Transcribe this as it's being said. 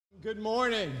Good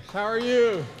morning. How are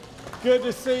you? Good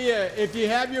to see you. If you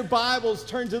have your Bibles,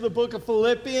 turn to the book of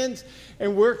Philippians,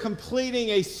 and we're completing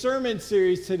a sermon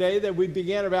series today that we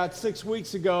began about 6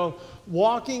 weeks ago,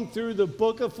 walking through the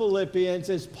book of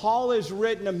Philippians as Paul has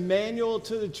written a manual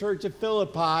to the church of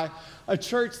Philippi, a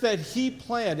church that he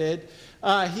planted.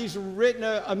 He's written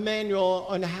a manual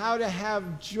on how to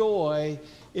have joy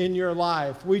in your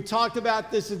life. We talked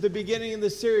about this at the beginning of the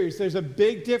series. There's a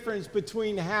big difference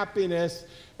between happiness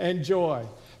and joy.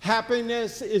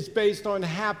 Happiness is based on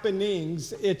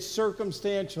happenings. It's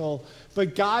circumstantial.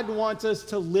 But God wants us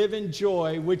to live in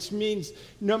joy, which means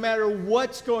no matter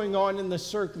what's going on in the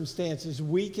circumstances,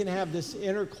 we can have this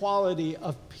inner quality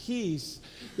of peace,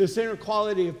 this inner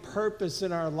quality of purpose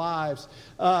in our lives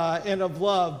and of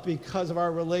love because of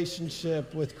our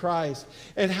relationship with Christ.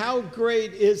 And how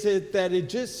great is it that it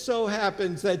just so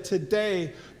happens that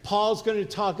today Paul's going to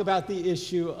talk about the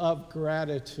issue of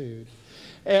gratitude.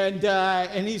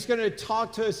 And he's going to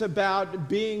talk to us about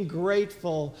being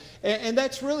grateful. And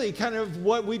that's really kind of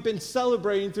what we've been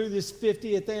celebrating through this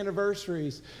 50th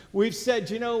anniversaries. We've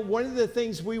said, you know, one of the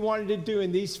things we wanted to do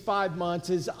in these 5 months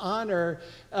is honor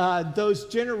those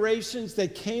generations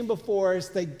that came before us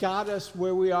that got us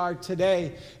where we are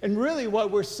today. And really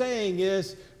what we're saying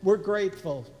is we're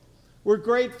grateful. We're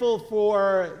grateful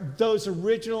for those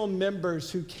original members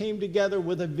who came together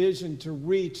with a vision to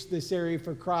reach this area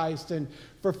for Christ, and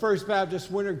for First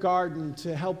Baptist Windermere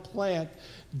to help plant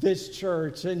this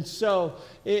church. And so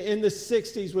in the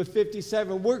 60s with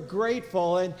 57, we're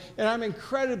grateful, and I'm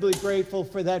incredibly grateful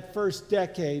for that first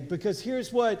decade, because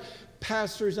here's what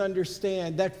pastors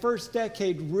understand. That first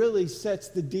decade really sets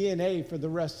the DNA for the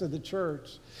rest of the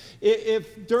church.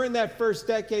 If during that first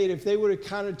decade, if they would have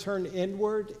kind of turned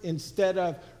inward instead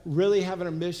of really having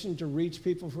a mission to reach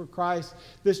people for Christ,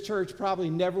 this church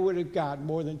probably never would have got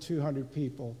more than 200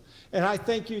 people. And I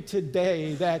thank you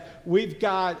today that we've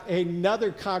got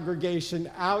another congregation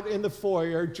out in the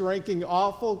foyer drinking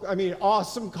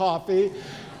awesome coffee.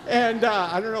 And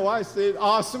I don't know why I said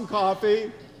awesome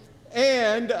coffee.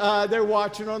 And they're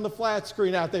watching on the flat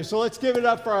screen out there. So let's give it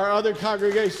up for our other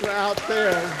congregation out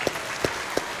there.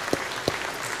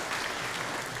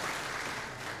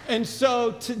 And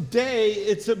so today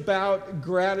it's about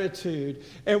gratitude.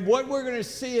 And what we're going to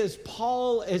see is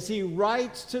Paul, as he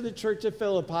writes to the church of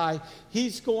Philippi,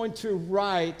 he's going to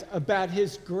write about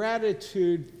his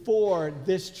gratitude for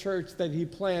this church that he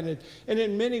planted, and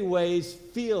in many ways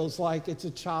feels like it's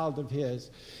a child of his.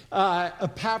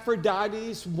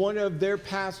 Epaphroditus, one of their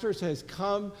pastors, has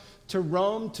come to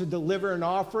Rome to deliver an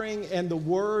offering and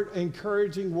the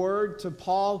encouraging word to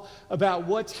Paul about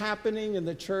what's happening in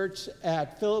the church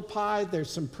at Philippi.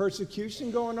 There's some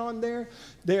persecution going on there.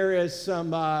 There is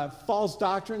some false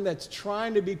doctrine that's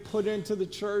trying to be put into the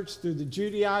church through the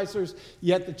Judaizers,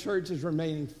 yet the church is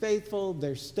remaining faithful.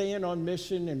 They're staying on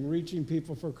mission and reaching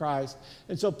people for Christ.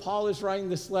 And so Paul is writing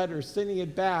this letter, sending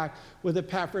it back with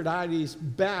Epaphroditus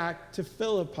back to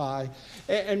Philippi.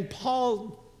 And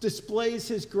Paul displays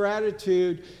his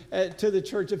gratitude to the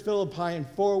church of Philippi in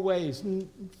 4 ways.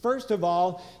 First of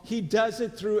all, he does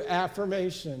it through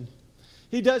affirmation.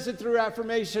 He does it through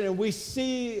affirmation, and we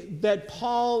see that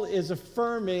Paul is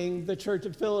affirming the church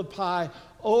of Philippi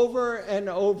over and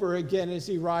over again as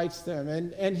he writes them.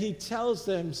 And he tells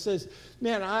them, says,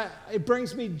 man, it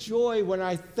brings me joy when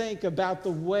I think about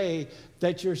the way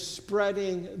that you're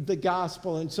spreading the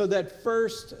gospel. And so that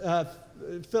first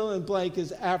fill in blank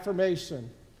is affirmation.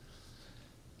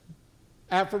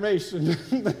 Affirmation.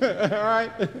 All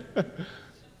right?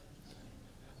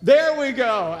 There we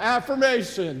go.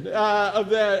 Affirmation of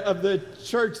the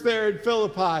church there in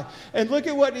Philippi. And look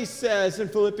at what he says in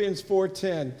Philippians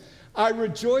 4:10. I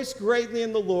rejoice greatly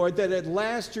in the Lord that at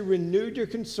last you renewed your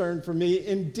concern for me.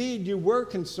 Indeed, you were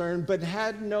concerned, but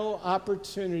had no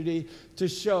opportunity to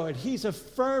show it. He's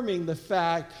affirming the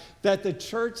fact that the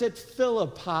church at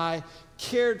Philippi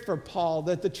cared for Paul,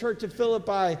 that the church at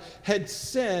Philippi had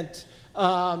sent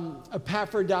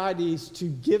Epaphroditus to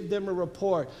give them a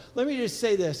report. Let me just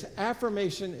say this.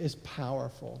 Affirmation is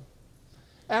powerful.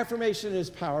 Affirmation is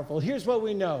powerful. Here's what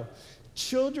we know.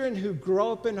 Children who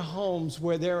grow up in homes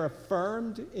where they're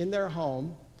affirmed in their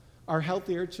home are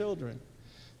healthier children.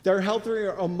 They're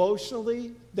healthier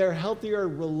emotionally. They're healthier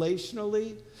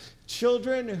relationally.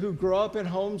 Children who grow up in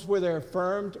homes where they're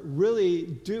affirmed really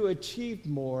do achieve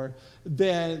more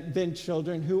than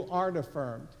children who aren't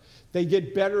affirmed. They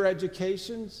get better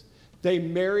educations. They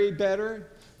marry better.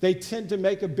 They tend to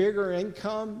make a bigger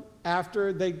income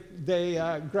after they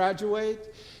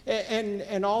graduate.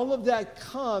 And all of that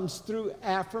comes through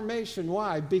affirmation.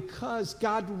 Why? Because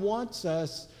God wants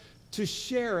us to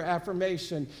share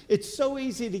affirmation. It's so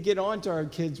easy to get onto our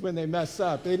kids when they mess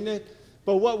up, isn't it?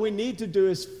 But what we need to do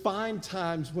is find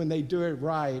times when they do it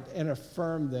right and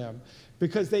affirm them,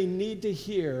 because they need to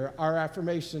hear our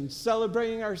affirmation.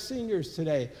 Celebrating our seniors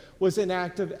today was an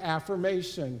act of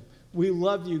affirmation. We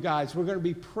love you guys. We're going to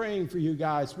be praying for you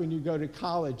guys when you go to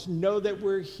college. Know that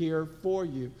we're here for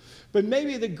you. But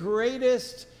maybe the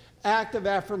greatest act of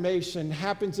affirmation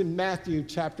happens in Matthew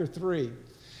chapter 3.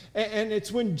 And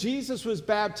it's when Jesus was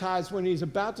baptized, when he's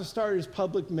about to start his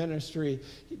public ministry.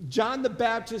 John the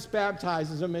Baptist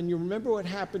baptizes him, and you remember what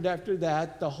happened after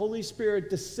that. The Holy Spirit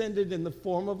descended in the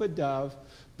form of a dove,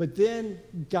 but then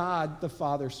God the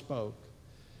Father spoke.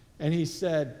 And he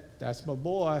said, "That's my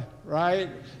boy," right?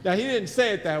 Now, he didn't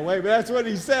say it that way, but that's what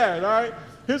he said, all right?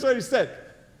 Here's what he said: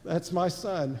 "That's my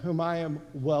son, whom I am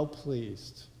well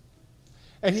pleased."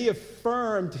 And he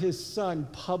affirmed his son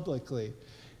publicly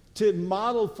to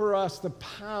model for us the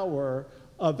power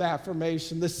of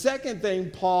affirmation. The second thing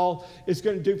Paul is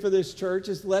going to do for this church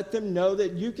is let them know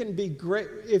that you can be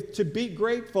great. To be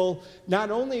grateful, not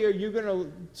only are you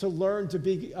going to learn to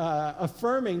be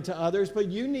affirming to others, but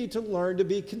you need to learn to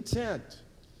be content.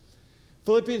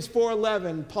 Philippians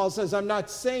 4:11, Paul says, "I'm not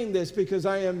saying this because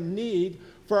I am in need,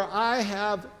 for I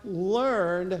have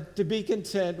learned to be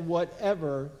content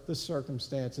whatever the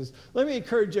circumstances." Let me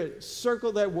encourage you,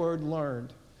 circle that word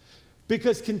 "learned."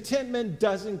 Because contentment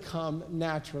doesn't come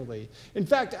naturally. In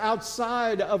fact,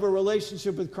 outside of a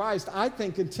relationship with Christ, I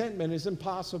think contentment is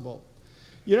impossible.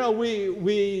 You know,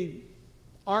 we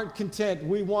aren't content.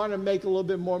 We want to make a little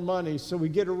bit more money, so we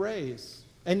get a raise.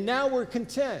 And now we're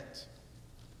content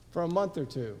for a month or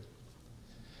two.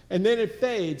 And then it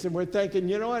fades, and we're thinking,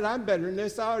 you know what, I'm better than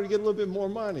this. I ought to get a little bit more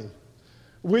money.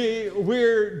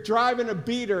 We're driving a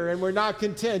beater and we're not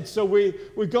content, so we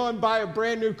go and buy a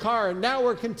brand new car, and now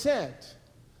we're content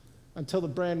until the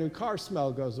brand new car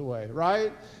smell goes away,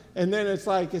 right? And then it's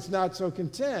like it's not so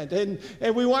content.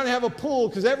 And we want to have a pool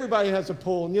because everybody has a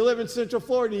pool, and you live in Central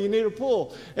Florida, you need a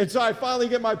pool. And so I finally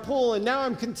get my pool, and now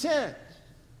I'm content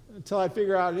until I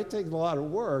figure out it takes a lot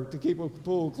of work to keep a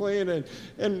pool clean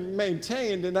and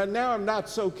maintained, and now I'm not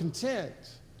so content.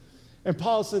 And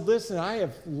Paul said, listen, I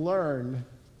have learned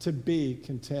to be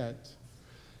content.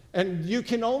 And you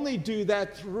can only do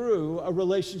that through a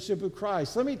relationship with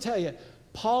Christ. Let me tell you,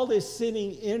 Paul is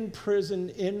sitting in prison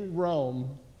in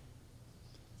Rome,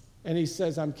 and he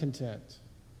says, I'm content.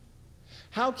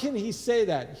 How can he say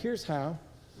that? Here's how.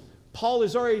 Paul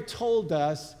has already told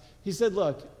us, he said,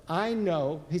 look, I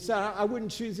know. He said, I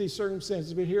wouldn't choose these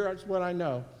circumstances, but here's what I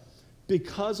know.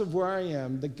 Because of where I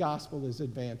am, the gospel is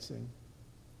advancing.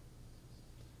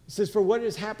 He says, for what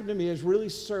has happened to me has really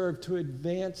served to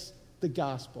advance the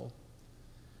gospel.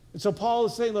 And so Paul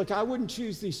is saying, look, I wouldn't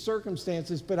choose these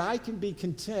circumstances, but I can be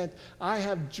content. I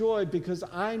have joy because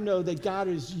I know that God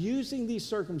is using these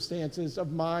circumstances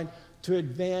of mine to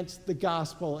advance the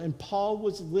gospel. And Paul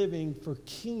was living for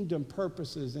kingdom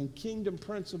purposes and kingdom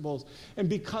principles. And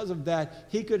because of that,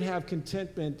 he could have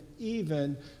contentment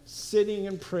even sitting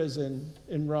in prison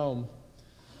in Rome.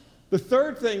 The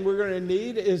third thing we're going to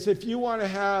need is if you want to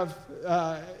have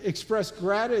express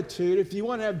gratitude, if you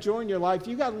want to have joy in your life,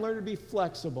 you've got to learn to be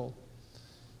flexible.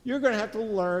 You're going to have to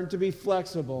learn to be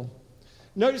flexible.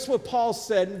 Notice what Paul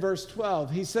said in verse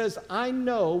 12. He says, I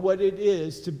know what it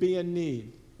is to be in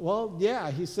need. Well, yeah,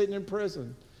 he's sitting in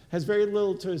prison, has very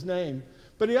little to his name.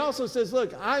 But he also says,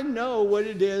 look, I know what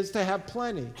it is to have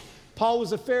plenty. Paul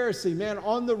was a Pharisee, man.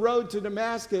 On the road to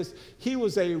Damascus, he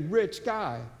was a rich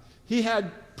guy. He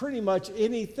had pretty much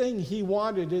anything he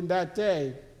wanted in that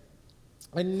day.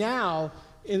 And now,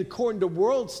 according to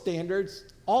world standards,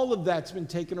 all of that's been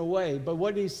taken away. But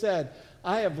what he said,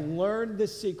 I have learned the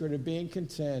secret of being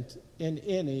content in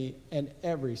any and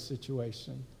every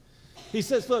situation. He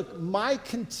says, look, my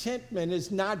contentment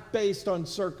is not based on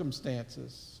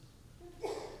circumstances.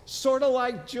 Sort of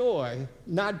like joy,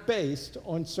 not based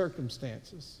on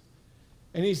circumstances.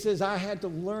 And he says, I had to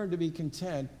learn to be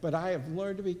content, but I have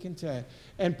learned to be content.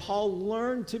 And Paul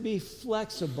learned to be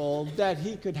flexible, that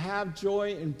he could have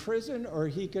joy in prison, or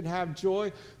he could have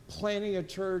joy planting a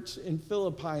church in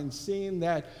Philippi and seeing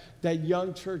that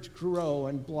young church grow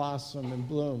and blossom and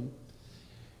bloom.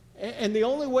 And the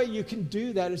only way you can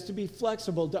do that is to be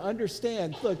flexible, to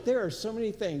understand, look, there are so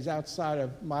many things outside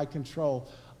of my control.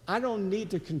 I don't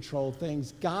need to control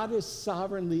things. God is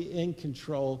sovereignly in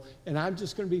control, and I'm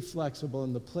just going to be flexible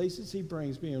in the places he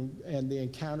brings me and the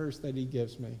encounters that he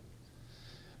gives me.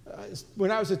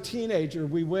 When I was a teenager,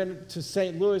 we went to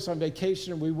St. Louis on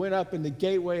vacation, and we went up in the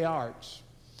Gateway Arch.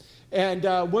 And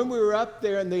when we were up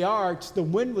there in the arch, the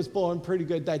wind was blowing pretty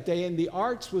good that day, and the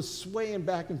arch was swaying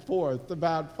back and forth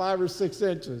about 5 or 6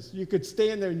 inches. You could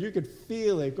stand there and you could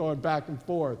feel it going back and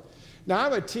forth. Now,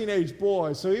 I'm a teenage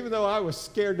boy, so even though I was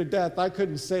scared to death, I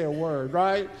couldn't say a word,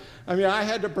 right? I mean, I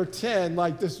had to pretend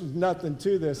like this was nothing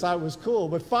to this. I was cool.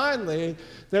 But finally,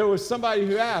 there was somebody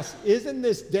who asked, isn't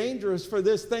this dangerous for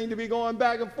this thing to be going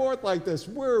back and forth like this?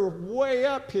 We're way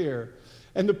up here.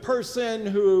 And the person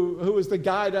who was the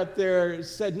guide up there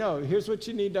said, no, here's what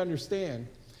you need to understand.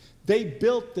 They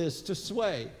built this to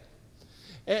sway.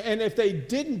 And if they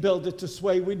didn't build it to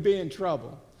sway, we'd be in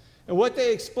trouble. And what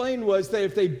they explained was that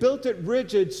if they built it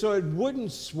rigid so it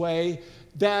wouldn't sway,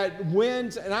 that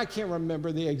winds, and I can't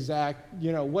remember the exact,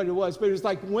 what it was, but it was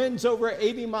like winds over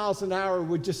 80 miles an hour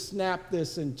would just snap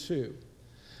this in two.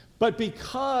 But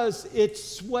because it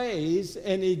sways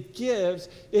and it gives,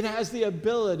 it has the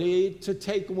ability to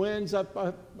take winds up,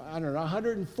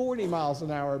 140 miles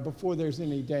an hour before there's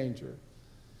any danger.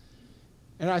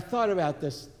 And I thought about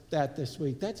that this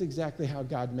week. That's exactly how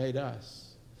God made us.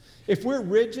 If we're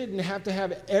rigid and have to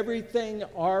have everything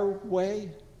our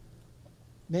way,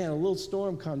 man, a little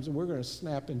storm comes and we're going to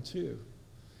snap in two.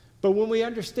 But when we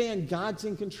understand God's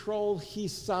in control,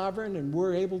 He's sovereign, and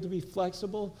we're able to be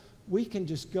flexible, we can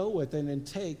just go with it and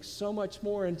take so much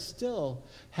more and still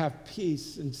have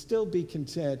peace and still be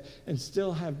content and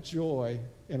still have joy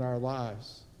in our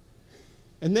lives.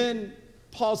 And then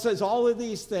Paul says all of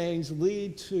these things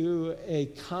lead to a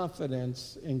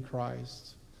confidence in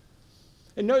Christ.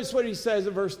 And notice what he says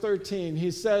in verse 13.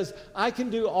 He says, I can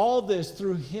do all this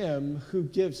through Him who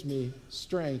gives me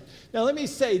strength. Now let me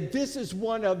say, this is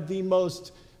one of the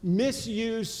most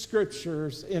misused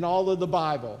scriptures in all of the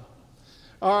Bible.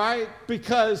 All right,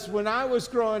 because when I was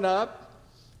growing up,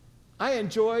 I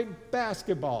enjoyed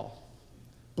basketball,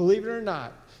 believe it or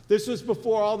not. This was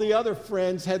before all the other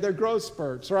friends had their growth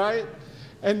spurts, right?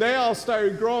 And they all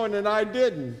started growing and I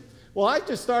didn't. Well, I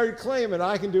just started claiming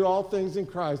I can do all things in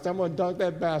Christ. I'm going to dunk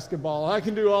that basketball. I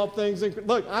can do all things in Christ.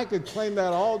 Look, I could claim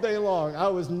that all day long. I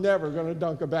was never going to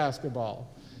dunk a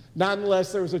basketball, not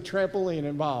unless there was a trampoline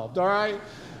involved, all right?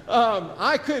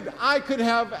 I could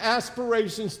have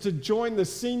aspirations to join the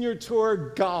senior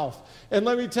tour golf. And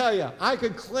let me tell you, I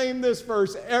could claim this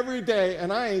verse every day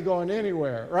and I ain't going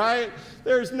anywhere, right?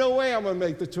 There's no way I'm going to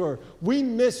make the tour. We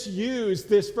misuse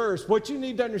this verse. What you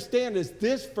need to understand is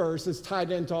this verse is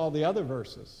tied into all the other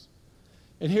verses.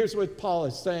 And here's what Paul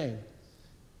is saying.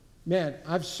 Man,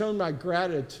 I've shown my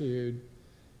gratitude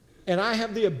and I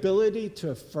have the ability to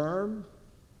affirm.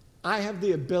 I have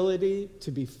the ability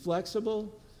to be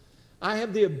flexible. I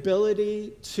have the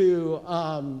ability to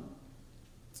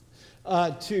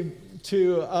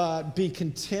be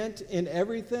content in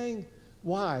everything.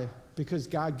 Why? Because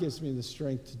God gives me the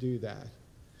strength to do that.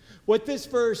 What this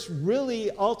verse really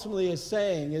ultimately is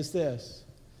saying is this.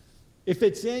 If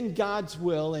it's in God's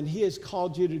will and He has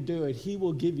called you to do it, He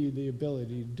will give you the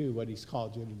ability to do what He's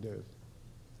called you to do.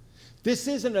 This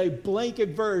isn't a blanket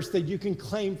verse that you can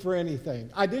claim for anything.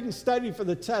 I didn't study for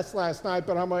the test last night,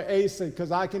 but I'm going to ace it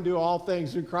because I can do all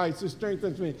things through Christ who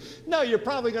strengthens me. No, you're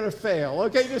probably going to fail.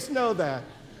 Okay, just know that.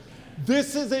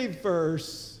 This is a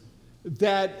verse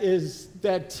that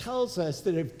tells us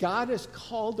that if God has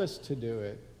called us to do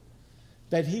it,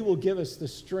 that He will give us the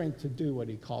strength to do what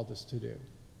He called us to do.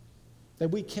 That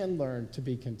we can learn to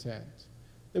be content.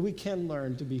 That we can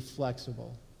learn to be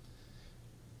flexible.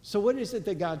 So what is it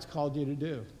that God's called you to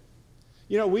do?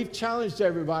 We've challenged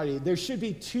everybody. There should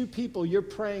be 2 people you're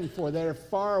praying for that are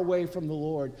far away from the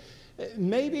Lord.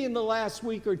 Maybe in the last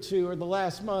week or 2 or the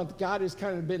last month, God has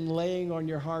kind of been laying on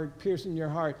your heart, piercing your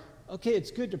heart. Okay,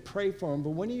 it's good to pray for them, but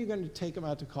when are you going to take them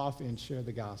out to coffee and share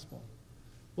the gospel?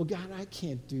 Well, God, I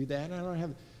can't do that. I don't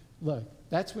have... Look,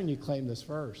 that's when you claim this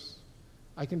verse.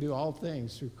 I can do all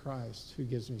things through Christ who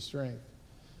gives me strength.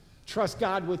 Trust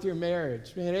God with your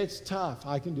marriage. Man, it's tough.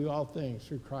 I can do all things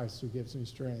through Christ who gives me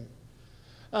strength.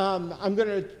 I'm going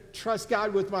to trust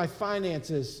God with my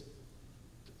finances.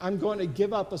 I'm going to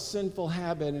give up a sinful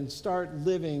habit and start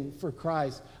living for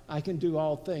Christ. I can do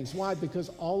all things. Why? Because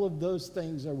all of those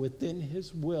things are within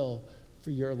His will for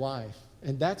your life.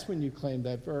 And that's when you claim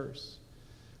that verse.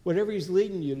 Whatever He's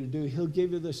leading you to do, He'll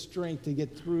give you the strength to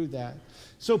get through that.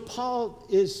 So Paul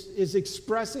is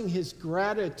expressing his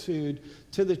gratitude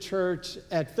to the church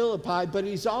at Philippi, but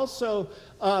he's also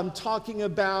talking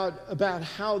about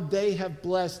how they have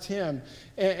blessed him.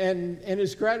 And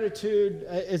his gratitude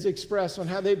is expressed on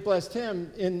how they've blessed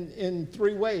him in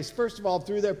 3 ways. First of all,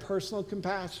 through their personal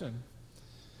compassion.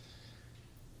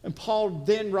 And Paul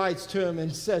then writes to him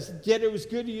and says, "Yet it was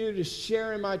good to you to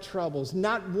share in my troubles.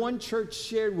 Not one church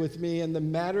shared with me in the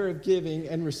matter of giving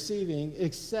and receiving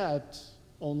except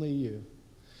only you."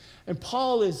 And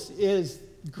Paul is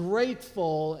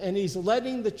grateful, and he's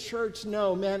letting the church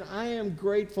know, man, I am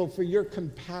grateful for your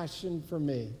compassion for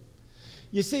me.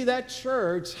 You see, that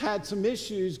church had some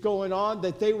issues going on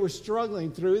that they were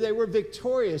struggling through. They were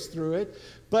victorious through it,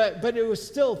 but it was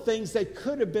still things that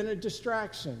could have been a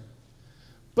distraction.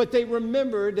 But they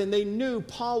remembered and they knew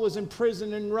Paul was in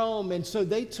prison in Rome, and so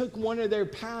they took one of their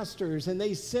pastors and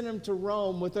they sent him to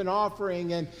Rome with an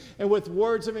offering and with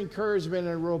words of encouragement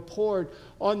and a report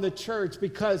on the church,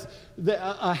 because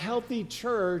a healthy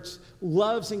church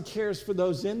loves and cares for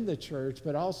those in the church,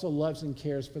 but also loves and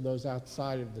cares for those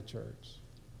outside of the church.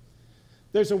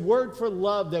 There's a word for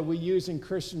love that we use in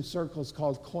Christian circles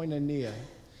called koinonia.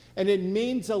 And it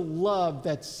means a love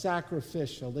that's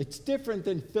sacrificial. It's different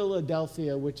than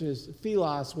Philadelphia, which is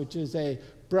philos, which is a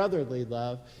brotherly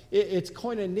love. It's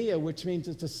koinonia, which means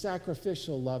it's a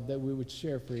sacrificial love that we would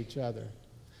share for each other.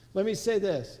 Let me say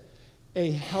this.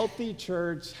 A healthy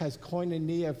church has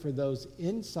koinonia for those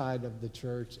inside of the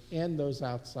church and those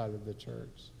outside of the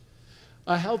church.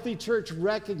 A healthy church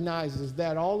recognizes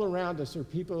that all around us are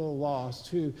people who are lost,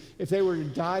 who, if they were to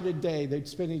die today, they'd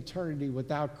spend eternity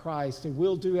without Christ, and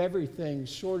we'll do everything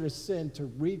short of sin to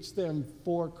reach them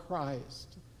for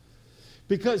Christ.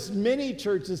 Because many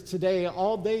churches today,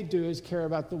 all they do is care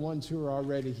about the ones who are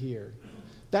already here.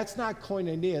 That's not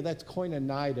koinonia, that's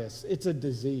koinonitis. It's a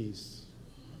disease.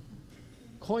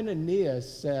 Koinonia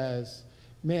says,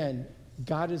 man,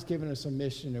 God has given us a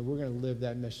mission, and we're going to live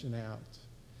that mission out.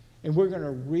 And we're going to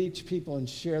reach people and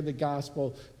share the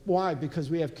gospel. Why?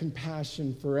 Because we have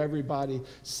compassion for everybody.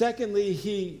 Secondly,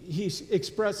 he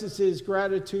expresses his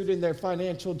gratitude in their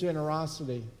financial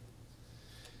generosity.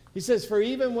 He says, "For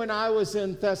even when I was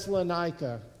in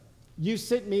Thessalonica, you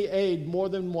sent me aid more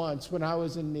than once when I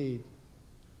was in need.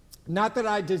 Not that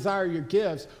I desire your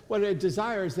gifts. What I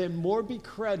desire is that more be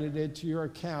credited to your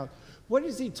account." What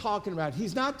is he talking about?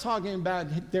 He's not talking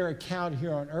about their account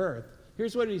here on earth.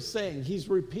 Here's what he's saying. He's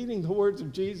repeating the words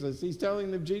of Jesus. He's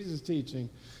telling them Jesus' teaching.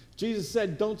 Jesus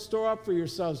said, "Don't store up for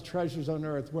yourselves treasures on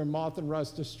earth where moth and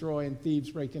rust destroy and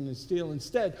thieves break in and steal.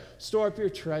 Instead, store up your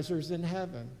treasures in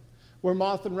heaven where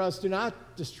moth and rust do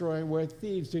not destroy and where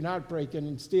thieves do not break in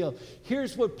and steal."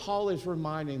 Here's what Paul is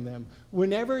reminding them.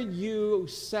 Whenever you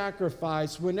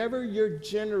sacrifice, whenever you're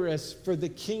generous for the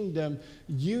kingdom,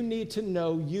 you need to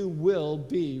know you will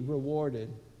be rewarded.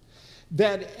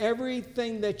 That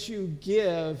everything that you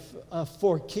give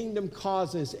for kingdom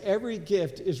causes, every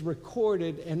gift is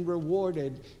recorded and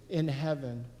rewarded in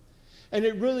heaven. And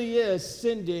it really is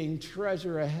sending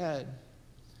treasure ahead.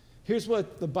 Here's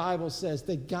what the Bible says,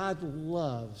 that God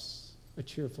loves a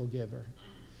cheerful giver.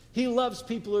 He loves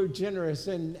people who are generous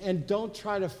and don't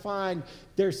try to find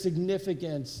their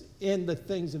significance in the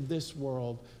things of this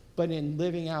world, but in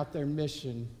living out their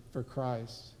mission for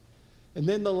Christ. And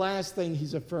then the last thing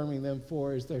he's affirming them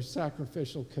for is their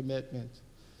sacrificial commitment.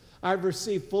 "I've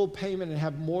received full payment and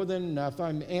have more than enough.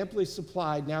 I'm amply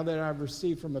supplied now that I've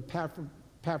received from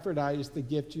Epaphroditus the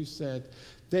gift you sent.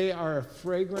 They are a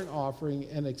fragrant offering,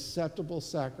 an acceptable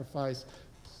sacrifice,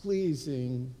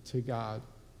 pleasing to God."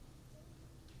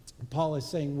 Paul is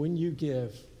saying when you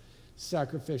give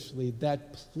sacrificially,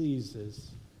 that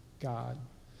pleases God.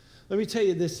 Let me tell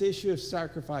you, this issue of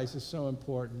sacrifice is so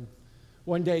important.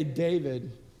 One day,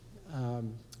 David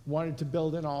wanted to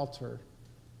build an altar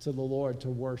to the Lord to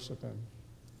worship him.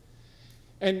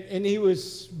 And he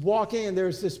was walking, and there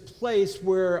was this place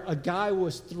where a guy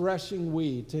was threshing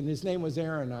wheat, and his name was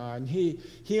Araunah. And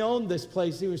he owned this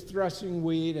place. He was threshing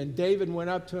wheat, and David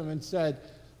went up to him and said,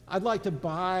 "I'd like to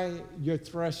buy your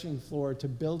threshing floor to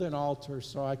build an altar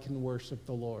so I can worship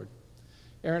the Lord."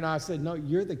 Araunah said, "No,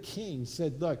 you're the king." He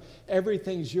said, "Look,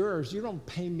 everything's yours. You don't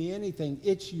pay me anything.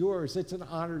 It's yours. It's an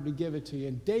honor to give it to you."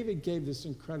 And David gave this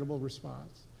incredible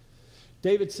response.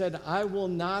 David said, "I will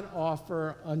not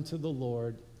offer unto the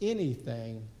Lord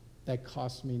anything that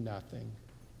costs me nothing."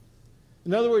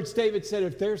 In other words, David said,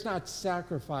 if there's not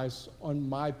sacrifice on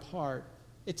my part,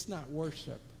 it's not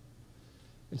worship.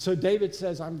 And so David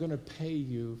says, "I'm going to pay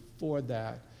you for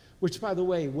that." Which, by the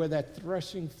way, where that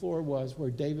threshing floor was, where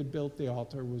David built the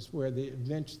altar, was where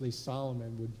eventually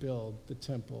Solomon would build the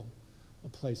temple, a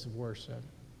place of worship.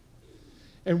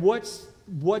 And what's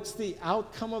the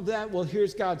outcome of that? Well,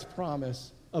 here's God's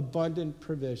promise, abundant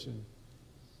provision.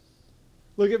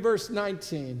 Look at verse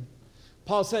 19.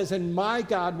 Paul says, "And my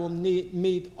God will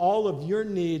meet all of your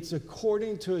needs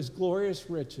according to his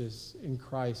glorious riches in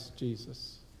Christ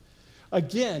Jesus."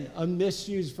 Again, a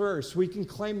misused verse. We can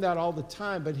claim that all the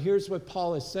time, but here's what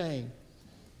Paul is saying.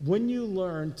 When you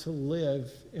learn to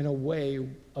live in a way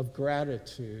of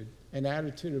gratitude, an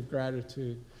attitude of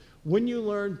gratitude, when you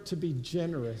learn to be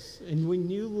generous, and when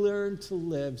you learn to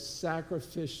live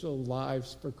sacrificial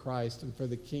lives for Christ and for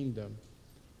the kingdom,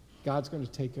 God's going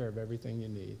to take care of everything you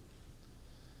need.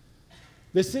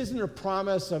 This isn't a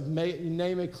promise of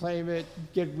name it, claim it,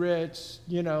 get rich,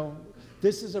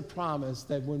 This is a promise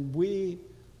that when we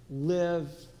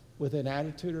live with an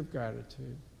attitude of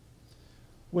gratitude,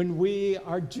 when we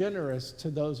are generous to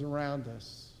those around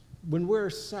us, when we're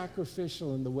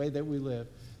sacrificial in the way that we live,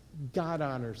 God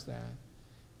honors that.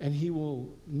 And he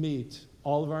will meet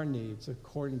all of our needs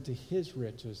according to his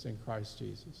riches in Christ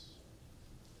Jesus.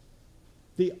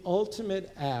 The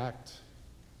ultimate act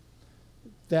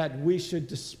that we should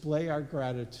display our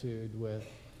gratitude with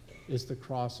is the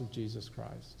cross of Jesus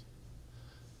Christ.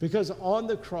 Because on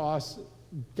the cross,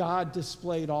 God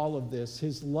displayed all of this,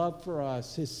 his love for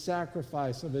us, his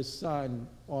sacrifice of his son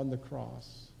on the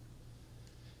cross.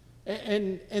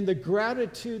 And the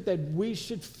gratitude that we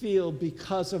should feel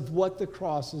because of what the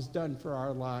cross has done for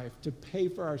our life, to pay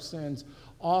for our sins,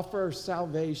 offer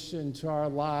salvation to our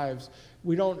lives.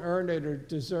 We don't earn it or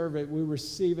deserve it. We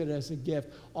receive it as a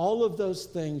gift. All of those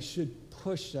things should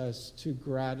push us to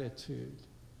gratitude,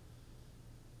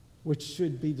 which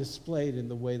should be displayed in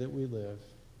the way that we live,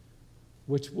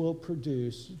 which will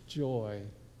produce joy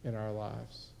in our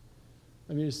lives.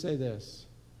 Let me just say this.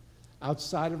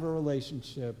 Outside of a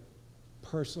relationship,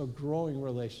 personal growing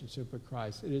relationship with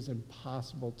Christ, it is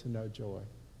impossible to know joy.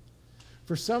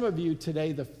 For some of you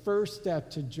today, the first step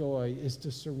to joy is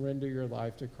to surrender your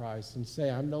life to Christ and say,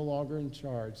 I'm no longer in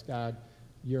charge. God,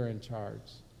 you're in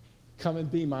charge. Come and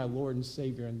be my Lord and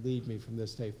Savior and lead me from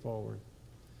this day forward.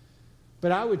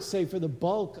 But I would say for the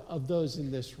bulk of those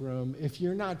in this room, if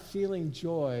you're not feeling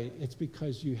joy, it's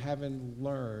because you haven't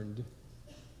learned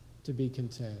to be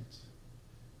content.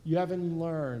 You haven't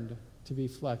learned to be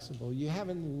flexible. You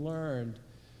haven't learned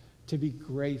to be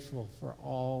grateful for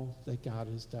all that God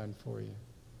has done for you.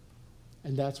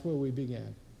 And that's where we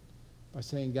begin, by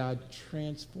saying, God,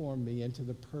 transform me into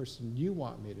the person you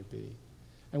want me to be.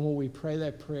 And when we pray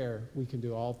that prayer, we can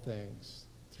do all things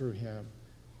through him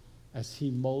as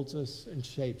he molds us and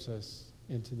shapes us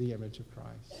into the image of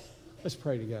Christ. Let's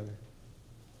pray together.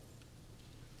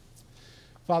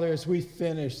 Father, as we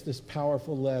finish this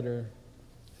powerful letter,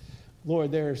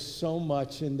 Lord, there is so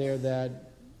much in there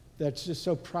that's just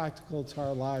so practical to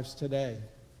our lives today.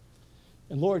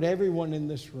 And Lord, everyone in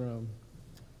this room,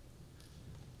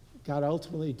 God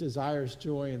ultimately desires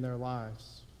joy in their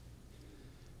lives.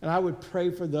 And I would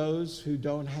pray for those who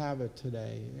don't have it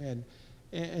today,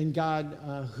 and God,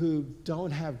 who don't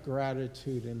have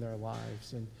gratitude in their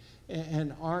lives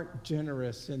and aren't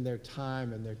generous in their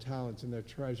time and their talents and their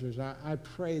treasures. I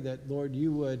pray that, Lord,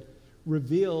 you would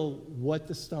reveal what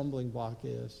the stumbling block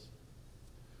is.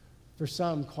 For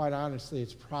some, quite honestly,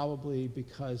 it's probably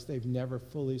because they've never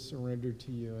fully surrendered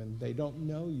to you and they don't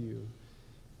know you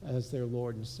as their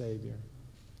Lord and Savior.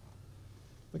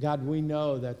 But God, we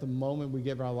know that the moment we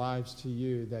give our lives to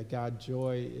you, that God,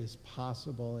 joy is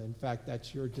possible. In fact,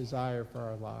 that's your desire for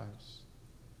our lives.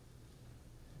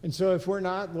 And so if we're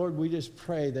not, Lord, we just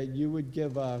pray that you would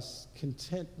give us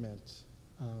contentment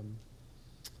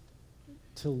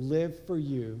to live for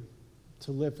you,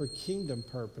 to live for kingdom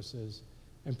purposes,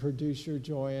 and produce your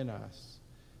joy in us.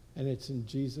 And it's in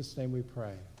Jesus' name we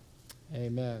pray.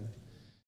 Amen.